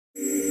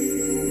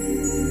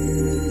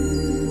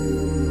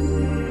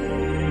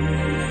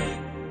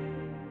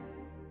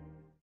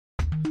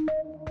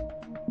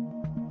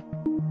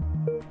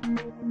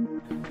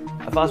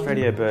A fast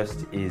radio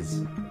burst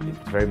is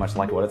very much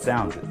like what it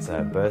sounds. It's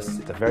a burst.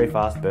 It's a very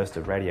fast burst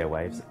of radio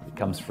waves. It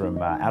comes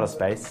from outer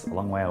space, a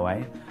long way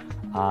away.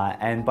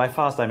 And by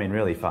fast, I mean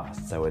really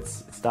fast. So it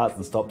starts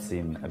and stops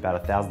in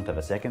about 1,000th of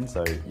a second.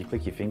 So you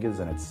click your fingers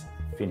and it's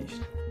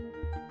finished.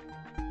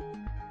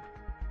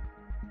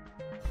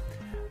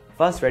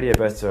 Fast radio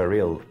bursts are a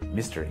real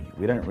mystery.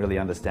 We don't really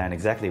understand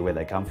exactly where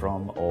they come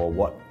from or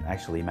what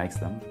actually makes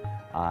them.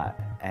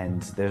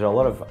 And there's a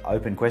lot of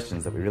open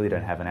questions that we really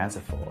don't have an answer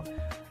for.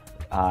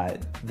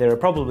 There are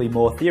probably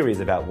more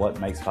theories about what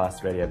makes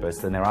fast radio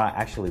bursts than there are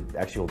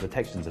actual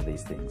detections of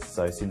these things.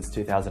 So since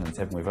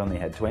 2007 we've only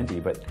had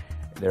 20, but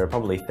there are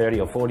probably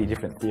 30 or 40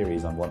 different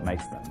theories on what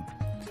makes them.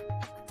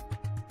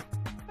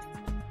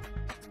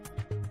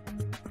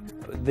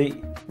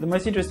 The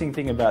most interesting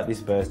thing about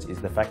this burst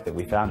is the fact that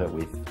we found it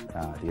with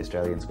the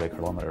Australian Square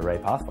Kilometre Array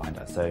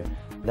Pathfinder. So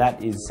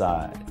that is,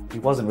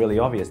 it wasn't really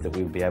obvious that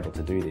we would be able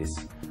to do this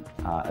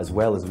as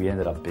well as we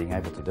ended up being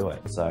able to do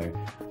it.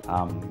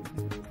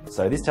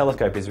 So this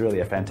telescope is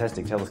really a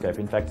fantastic telescope.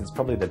 In fact, it's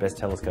probably the best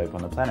telescope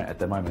on the planet at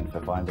the moment for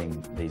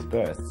finding these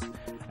bursts.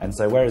 And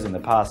so whereas in the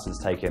past it's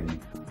taken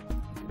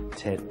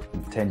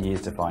 10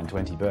 years to find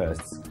 20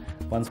 bursts,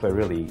 once we're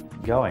really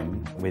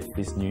going with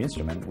this new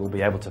instrument, we'll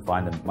be able to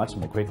find them much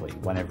more quickly,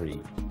 one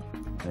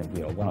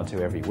or two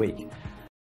every week.